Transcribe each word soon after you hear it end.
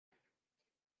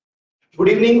Good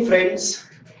evening, friends.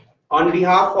 On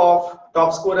behalf of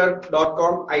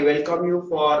TOPScorer.com, I welcome you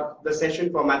for the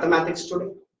session for mathematics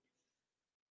today.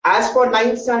 As for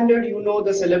 9th standard, you know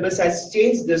the syllabus has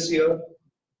changed this year,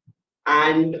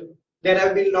 and there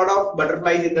have been a lot of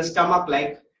butterflies in the stomach,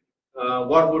 like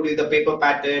what would be the paper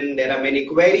pattern. There are many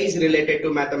queries related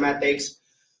to mathematics.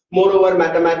 Moreover,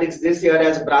 mathematics this year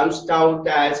has branched out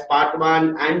as part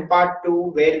 1 and part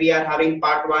 2, where we are having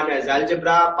part 1 as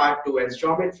algebra, part 2 as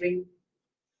geometry.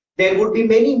 There would be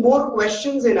many more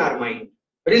questions in our mind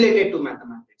related to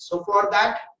mathematics. So for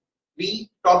that,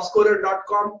 we,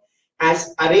 TOPScorer.com,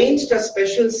 has arranged a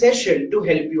special session to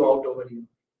help you out over here.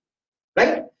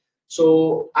 Right?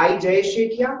 So I, Jayesh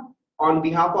Shethia, on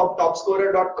behalf of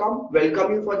TOPScorer.com,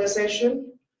 welcome you for the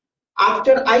session.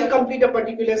 After I complete a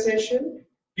particular session,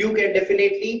 you can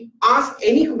definitely ask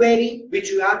any query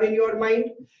which you have in your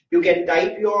mind. You can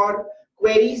type your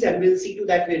queries and we'll see to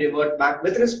that we revert back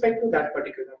with respect to that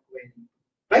particular query.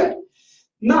 Right?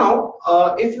 Now,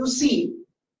 if you see,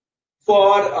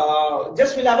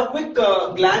 just we'll have a quick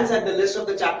glance at the list of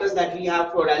the chapters that we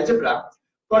have for algebra.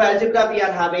 For algebra, we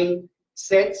are having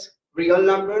sets, real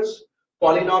numbers,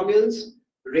 polynomials,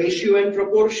 ratio and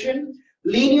proportion,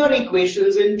 linear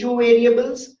equations in two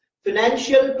variables,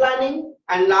 financial planning,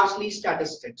 and lastly,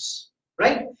 statistics.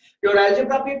 Right? Your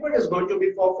algebra paper is going to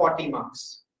be for 40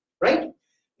 marks. Right?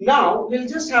 Now, we'll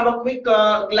just have a quick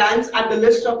glance at the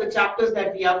list of the chapters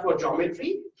that we have for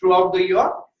geometry throughout the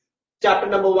year. Chapter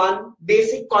number 1,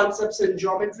 basic concepts in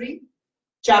geometry.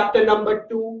 Chapter number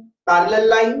 2, parallel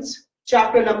lines.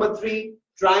 Chapter number 3,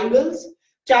 triangles.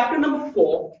 Chapter number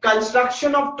 4,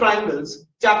 construction of triangles.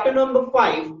 Chapter number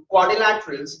 5,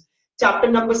 quadrilaterals.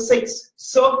 Chapter number 6,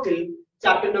 circle.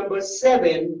 Chapter number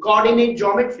 7, coordinate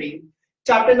geometry.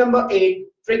 Chapter number 8,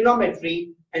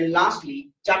 trigonometry. And lastly,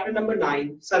 chapter number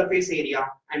 9, surface area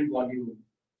and volume.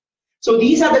 So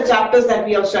these are the chapters that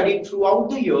we have studied throughout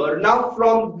the year. Now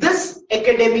from this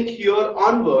academic year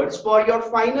onwards, for your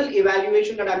final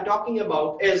evaluation that I'm talking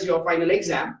about is your final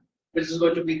exam, which is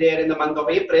going to be there in the month of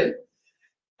April.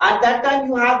 At that time,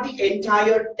 you have the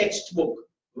entire textbook,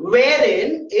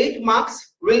 wherein 8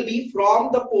 marks will be from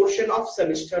the portion of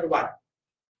semester 1.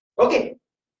 Okay.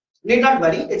 Need not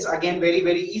worry, it's again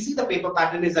very easy. The paper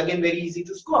pattern is again very easy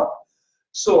to score.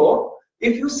 So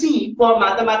if you see for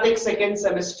mathematics second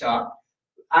semester,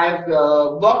 I've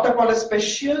worked upon a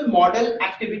special model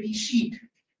activity sheet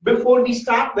before we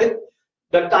start with.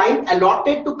 The time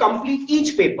allotted to complete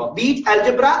each paper, be it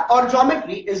algebra or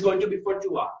geometry, is going to be for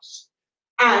 2 hours,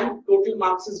 and total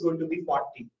marks is going to be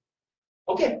 40.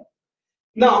 Okay.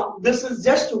 Now this is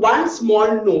just one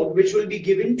small note which will be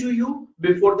given to you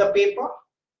before the paper.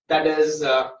 That is,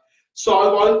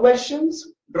 solve all questions,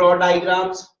 draw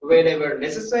diagrams wherever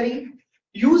necessary.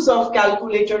 Use of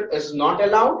calculator is not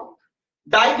allowed.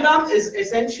 Diagram is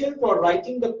essential for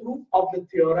writing the proof of the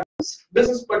theorems. This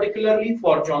is particularly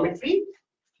for geometry.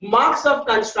 Marks of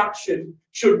construction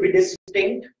should be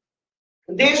distinct.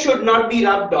 They should not be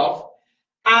rubbed off.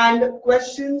 And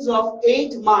questions of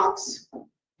 8 marks,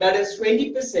 that is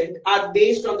 20%, are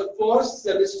based on the first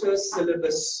semester's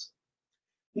syllabus.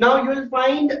 Now you will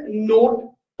find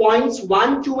note points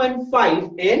 1, 2, and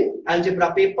 5 in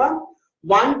algebra paper.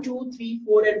 1, 2, 3,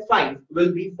 4, and 5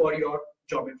 will be for your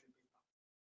geometry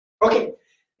paper. Okay.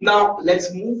 Now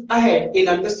let's move ahead in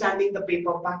understanding the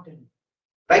paper pattern,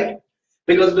 right?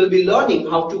 Because we'll be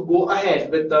learning how to go ahead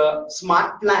with the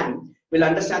smart plan. We'll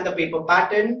understand the paper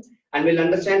pattern and we'll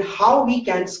understand how we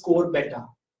can score better.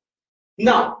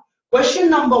 Now, question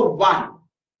number 1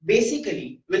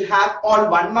 basically will have all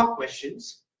 1 mark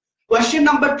questions. Question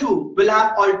number 2 will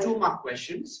have all 2 mark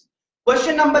questions.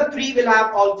 Question number 3 will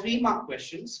have all 3 mark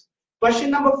questions.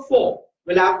 Question number 4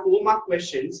 will have 4 mark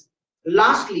questions.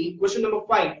 Lastly, question number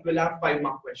 5 will have 5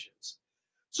 mark questions.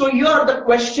 So here the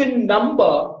question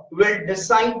number will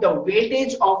decide the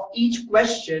weightage of each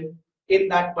question in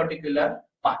that particular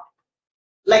part.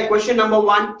 Like question number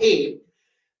 1A,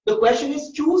 the question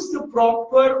is choose the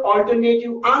proper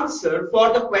alternative answer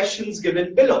for the questions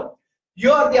given below.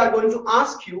 Here they are going to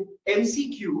ask you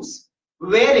MCQs,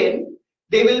 wherein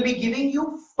they will be giving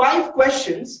you 5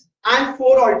 questions and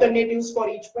 4 alternatives for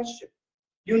each question.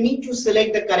 You need to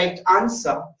select the correct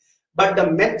answer, but the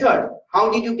method,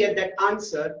 how did you get that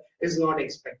answer, is not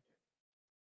expected.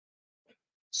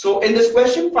 So in this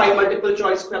question, 5 multiple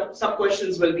choice sub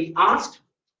questions will be asked.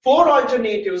 4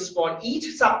 alternatives for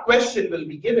each sub question will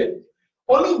be given.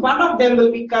 Only one of them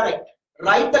will be correct.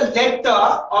 Write the letter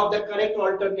of the correct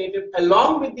alternative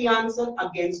along with the answer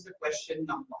against the question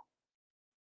number.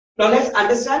 Now let's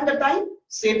understand the time.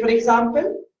 Say for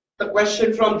example, the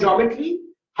question from geometry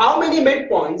How many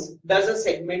midpoints does a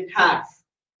segment have?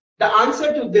 The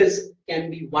answer to this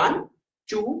can be 1,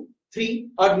 2, 3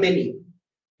 or many.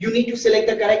 You need to select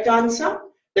the correct answer.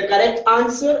 The correct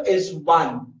answer is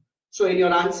 1. So in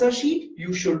your answer sheet,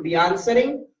 you should be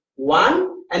answering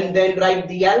 1 and then write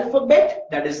the alphabet,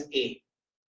 that is A.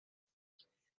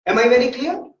 Am I very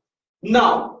clear?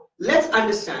 Now, let's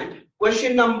understand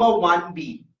question number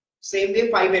 1B. Same way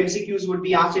 5 MCQs would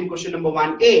be asked in question number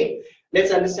 1A.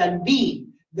 Let's understand B.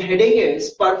 The heading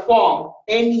is perform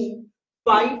any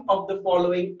 5 of the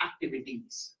following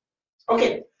activities.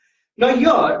 Okay. Now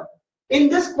here, in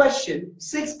this question,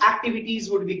 6 activities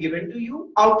would be given to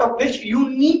you, out of which you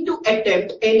need to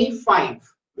attempt any 5,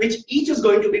 which each is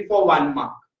going to be for 1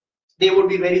 mark. They would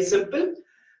be very simple.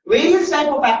 Various type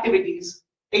of activities.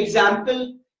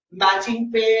 Example, matching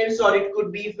pairs, or it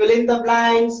could be fill in the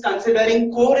blanks,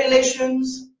 considering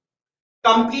correlations,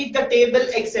 complete the table,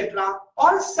 etc.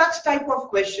 All such type of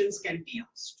questions can be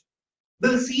asked.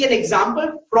 We'll see an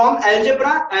example from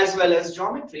algebra as well as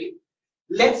geometry.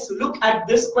 Let's look at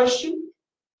this question.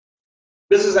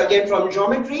 This is again from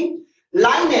geometry.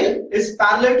 Line L is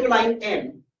parallel to line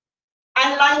M,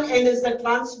 and line N is the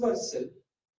transversal.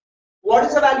 What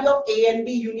is the value of A and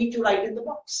B? You need to write in the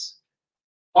box.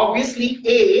 Obviously,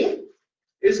 A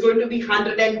is going to be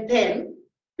 110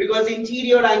 because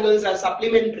interior angles are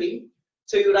supplementary.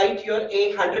 So you write here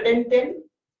A 110.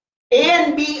 A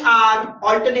and B are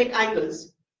alternate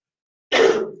angles.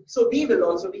 So B will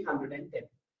also be 110.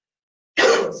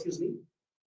 Excuse me.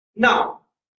 Now,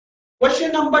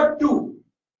 question number 2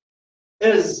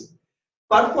 is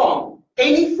perform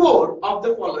any 4 of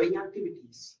the following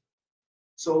activities.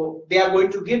 So they are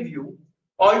going to give you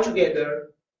altogether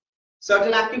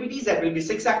certain activities, that will be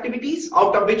 6 activities,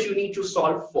 out of which you need to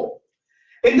solve 4.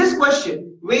 In this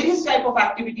question, various type of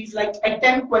activities like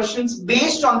attempt questions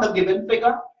based on the given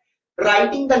figure,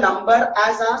 writing the number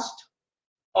as asked,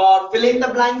 or fill in the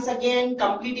blanks again,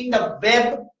 completing the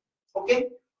web, okay,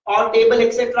 or table,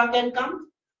 etc. can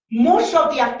come. Most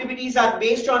of the activities are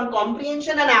based on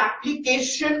comprehension and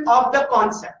application of the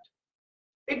concept.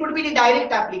 It would be the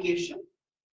direct application.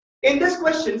 In this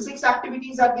question, 6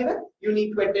 activities are given. You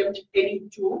need to attempt any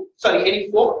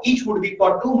 4. Each would be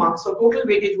for 2 marks. So total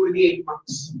weightage would be 8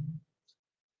 marks.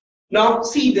 Now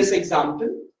see this example.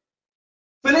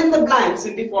 Fill in the blanks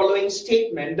in the following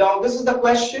statement. Now this is the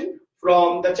question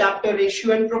from the chapter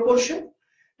ratio and proportion.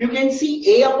 You can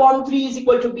see A upon 3 is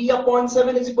equal to B upon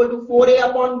 7 is equal to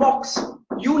 4A upon box.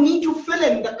 You need to fill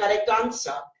in the correct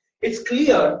answer. It's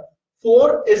clear.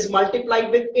 4 is multiplied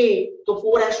with A, so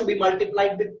 4 has to be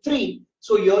multiplied with 3.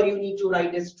 So here you need to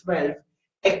write as 12.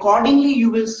 Accordingly, you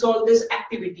will solve this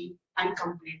activity and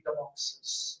complete the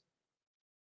boxes.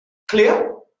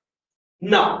 Clear?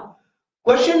 Now,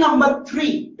 question number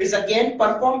 3 is again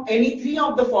perform any 3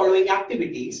 of the following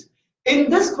activities. In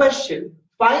this question,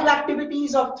 5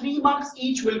 activities of 3 marks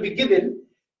each will be given.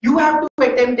 You have to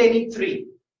attempt any 3.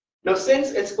 Now,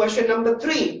 since it's question number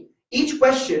 3, each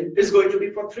question is going to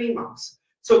be for 3 marks.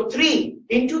 So 3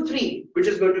 into 3, which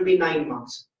is going to be 9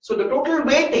 marks. So the total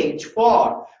weightage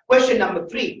for question number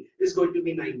 3 is going to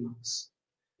be 9 marks.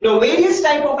 Now various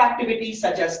type of activities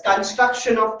such as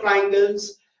construction of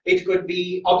triangles, it could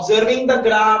be observing the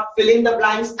graph, fill in the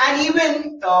blanks, and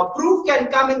even proof can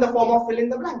come in the form of fill in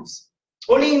the blanks.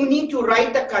 Only you need to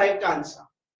write the correct answer.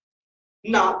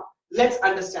 Now let's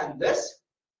understand this.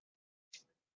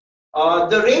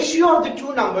 The ratio of the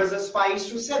 2 numbers is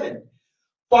 5:7.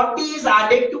 40 is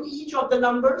added to each of the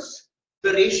numbers.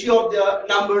 The ratio of the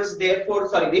numbers therefore,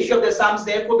 ratio of the sums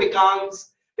therefore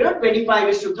becomes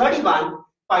 25:31.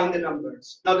 Find the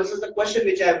numbers. Now this is the question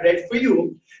which I have read for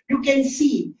you. You can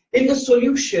see in the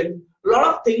solution a lot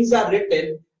of things are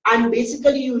written, and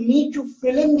basically you need to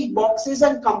fill in the boxes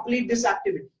and complete this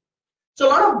activity. So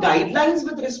a lot of guidelines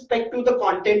with respect to the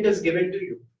content is given to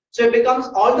you. So it becomes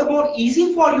all the more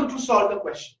easy for you to solve the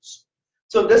questions.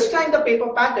 So this time the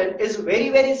paper pattern is very,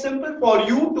 very simple for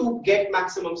you to get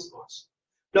maximum scores.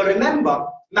 Now remember,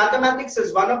 mathematics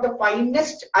is one of the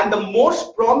finest and the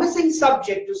most promising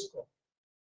subject to score.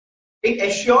 It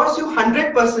assures you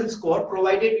 100% score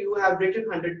provided you have written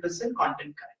 100%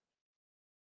 content correct.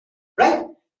 Right?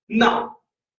 Now,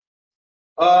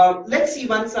 let's see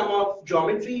one sum of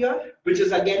geometry here, which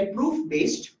is again proof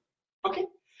based. Okay.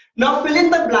 Now fill in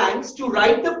the blanks to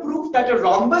write the proof that a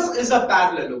rhombus is a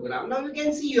parallelogram. Now you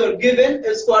can see your given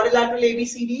is quadrilateral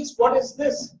ABCDs. What is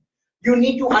this? You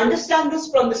need to understand this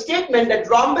from the statement that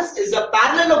rhombus is a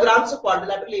parallelogram. So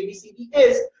quadrilateral ABCD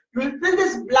is, you will fill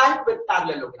this blank with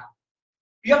parallelogram.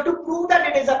 You have to prove that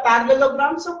it is a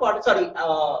parallelogram. So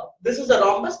this is a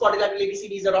rhombus, quadrilateral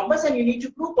ABCD is a rhombus, and you need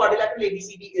to prove quadrilateral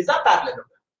ABCD is a parallelogram.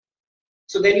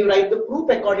 So then you write the proof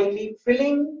accordingly,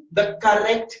 filling the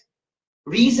correct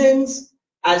reasons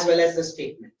as well as the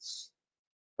statements.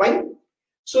 Fine.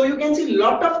 So you can see a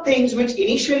lot of things which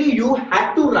initially you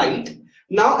had to write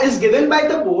now is given by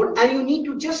the board, and you need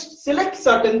to just select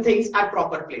certain things at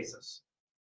proper places.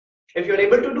 If you're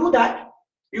able to do that,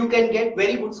 you can get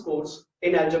very good scores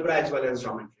in algebra as well as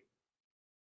geometry.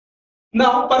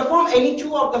 Now perform any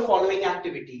two of the following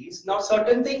activities. Now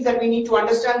certain things that we need to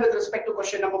understand with respect to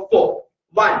question number 4.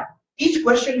 1. Each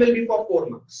question will be for 4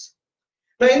 marks.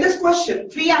 Now in this question,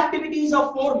 3 activities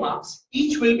of 4 marks,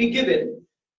 each will be given.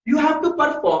 You have to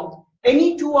perform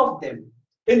any 2 of them.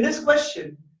 In this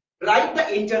question, write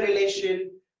the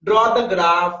interrelation, draw the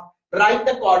graph, write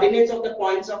the coordinates of the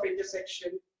points of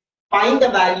intersection, find the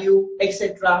value,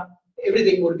 etc.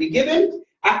 Everything will be given.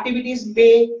 Activities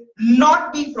may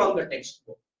not be from the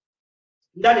textbook.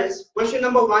 That is, question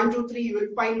number 1, 2, 3, you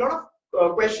will find a lot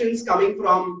of questions coming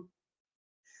from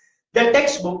the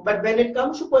textbook, but when it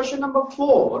comes to question number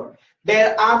 4,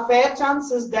 there are fair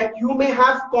chances that you may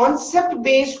have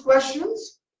concept-based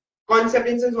questions. Concept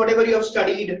instance, whatever you have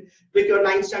studied with your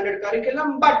 9th standard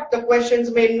curriculum, but the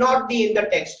questions may not be in the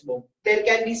textbook. There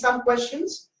can be some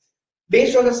questions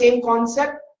based on the same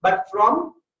concept, but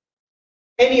from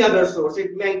any other source.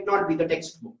 It might not be the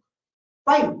textbook.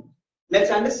 Fine. Let's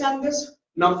understand this.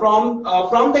 Now from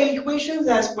the equations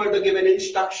as per the given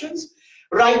instructions,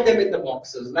 write them in the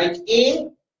boxes. Like A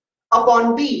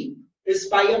upon B is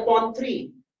 5 upon 3.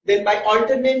 Then by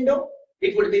alternando,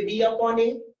 it would be B upon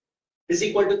A is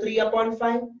equal to 3 upon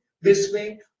 5. This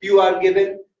way, you are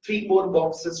given 3 more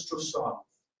boxes to solve.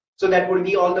 So that would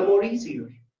be all the more easier.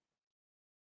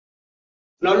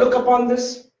 Now look upon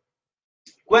this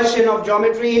question of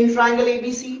geometry in triangle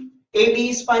ABC. AB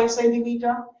is 5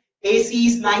 centimeter, AC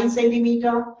is 9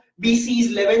 centimeter, BC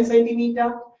is 11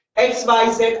 centimeter. X,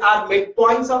 Y, Z are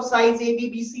midpoints of sides AB,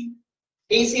 BC,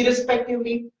 AC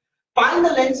respectively. Find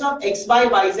the lengths of X, Y,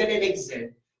 Y, Z and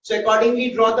XZ. So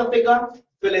accordingly draw the figure,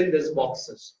 fill in these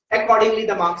boxes. Accordingly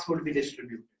the marks would be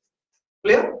distributed.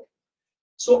 Clear?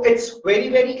 So it's very,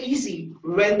 very easy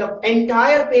when the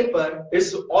entire paper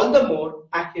is all the more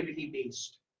activity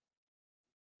based.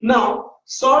 Now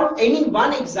solve any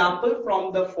one example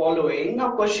from the following.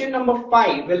 Now question number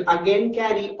 5 will again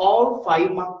carry all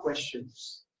 5 mark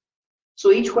questions.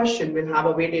 So each question will have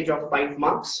a weightage of 5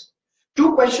 marks.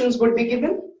 2 questions would be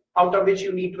given, out of which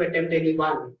you need to attempt any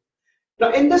one.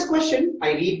 Now in this question,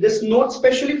 I read this note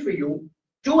specially for you.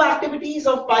 2 activities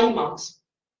of 5 marks,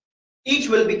 each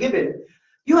will be given.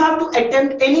 You have to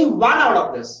attempt any one out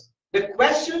of this. The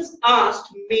questions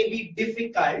asked may be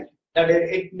difficult, that is,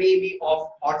 it may be of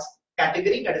hot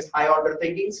category, that is high order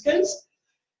thinking skills.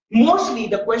 Mostly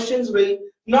the questions will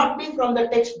not be from the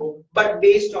textbook, but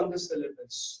based on the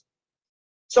syllabus.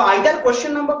 So either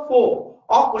question number 4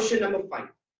 or question number 5.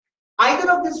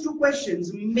 Either of these 2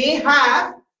 questions may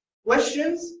have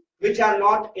questions which are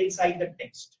not inside the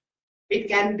text. It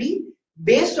can be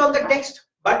based on the text,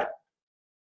 but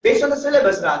based on the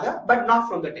syllabus rather, but not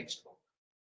from the textbook.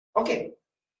 Okay.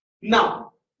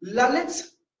 Now,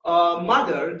 Lalit's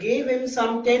mother gave him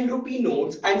some 10 rupee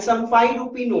notes and some 5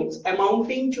 rupee notes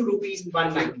amounting to rupees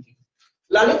 190.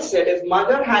 Lalit said, if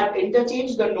mother had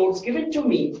interchanged the notes given to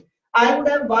me, I would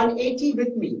have 180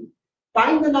 with me.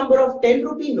 Find the number of 10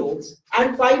 rupee notes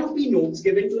and 5 rupee notes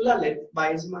given to Lalit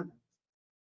by his mother.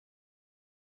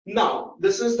 Now,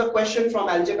 this is the question from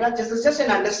algebra. This is just an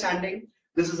understanding.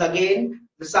 This is again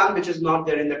the sum which is not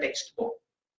there in the textbook.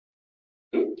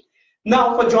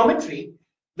 Now, for geometry,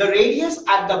 the radius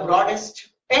at the broadest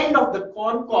end of the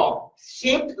cone cob,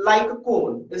 shaped like a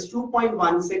cone, is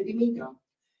 2.1 centimeter,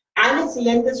 and its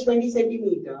length is 20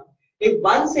 centimeter. If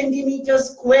 1 centimeter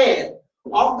square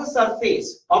of the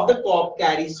surface of the cob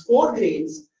carries 4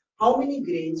 grains, how many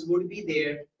grains would be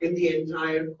there in the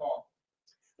entire cob?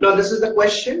 Now, this is the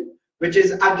question, which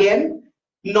is again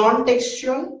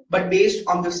non-textual but based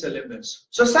on the syllabus.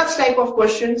 So such type of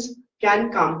questions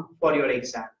can come for your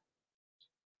exam,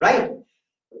 right?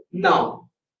 Now,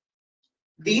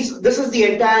 this is the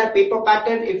entire paper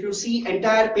pattern. If you see,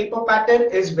 entire paper pattern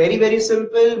is very, very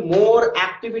simple, more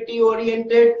activity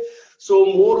oriented. So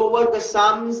moreover, the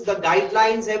sums, the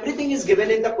guidelines, everything is given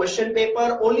in the question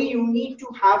paper. Only you need to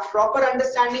have proper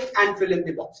understanding and fill in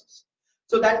the boxes.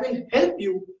 So that will help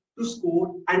you to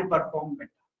score and perform better.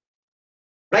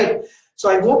 Right? So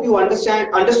I hope you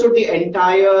understood the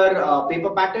entire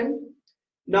paper pattern.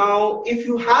 Now, if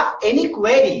you have any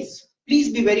queries, please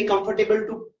be very comfortable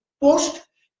to post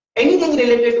anything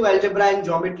related to algebra and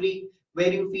geometry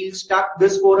where you feel stuck.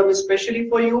 This forum is specially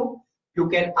for you. You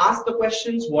can ask the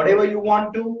questions, whatever you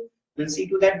want to. We'll see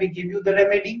to that we give you the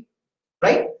remedy.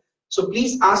 Right? So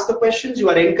please ask the questions. You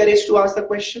are encouraged to ask the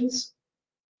questions.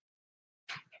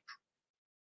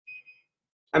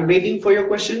 I'm waiting for your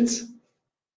questions.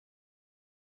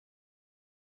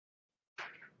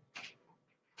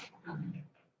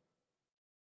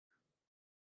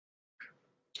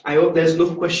 I hope there's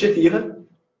no question here.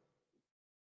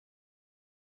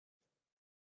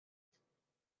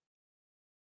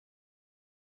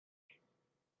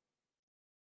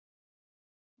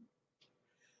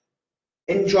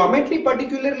 In geometry,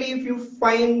 particularly, if you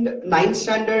find 9th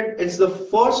standard, it's the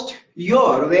first year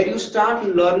where you start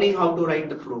learning how to write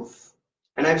the proof.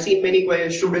 And I've seen many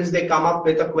students, they come up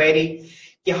with a query,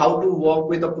 how to work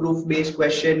with a proof-based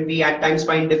question. We at times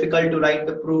find difficult to write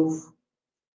the proof.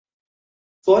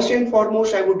 First and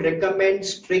foremost, I would recommend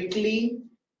strictly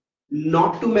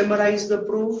not to memorize the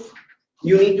proof.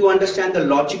 You need to understand the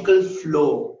logical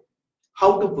flow,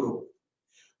 how to prove.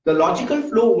 The logical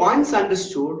flow, once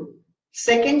understood,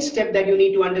 second step that you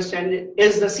need to understand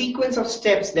is the sequence of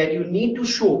steps that you need to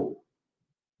show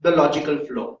the logical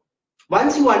flow.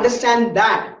 Once you understand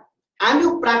that and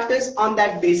you practice on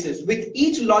that basis, with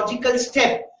each logical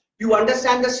step, you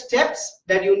understand the steps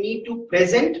that you need to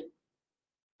present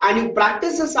and you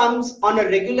practice the sums on a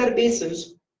regular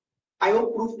basis, I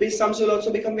hope proof-based sums will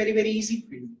also become very, very easy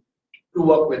for you to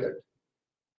work with it,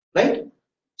 right?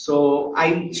 So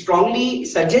I strongly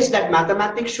suggest that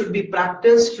mathematics should be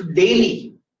practiced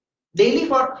daily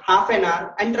for half an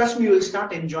hour, and trust me, you will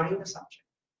start enjoying the subject.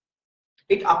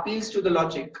 It appeals to the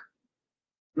logic.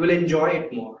 You will enjoy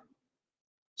it more.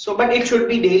 So, but it should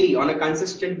be daily on a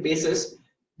consistent basis,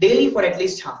 daily for at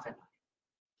least half an hour.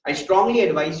 I strongly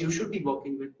advise you should be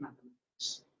working with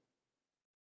mathematics.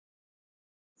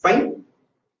 Fine?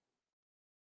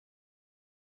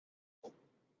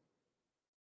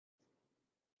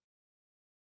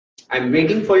 I'm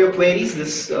waiting for your queries.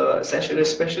 This session is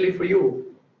especially for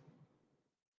you.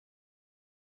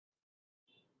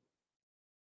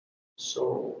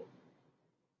 So,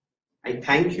 I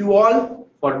thank you all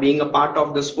for being a part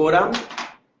of this forum.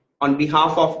 On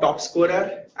behalf of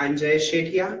TOPScorer and Jayesh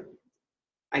Shethia,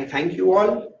 I thank you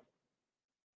all.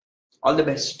 All the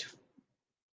best.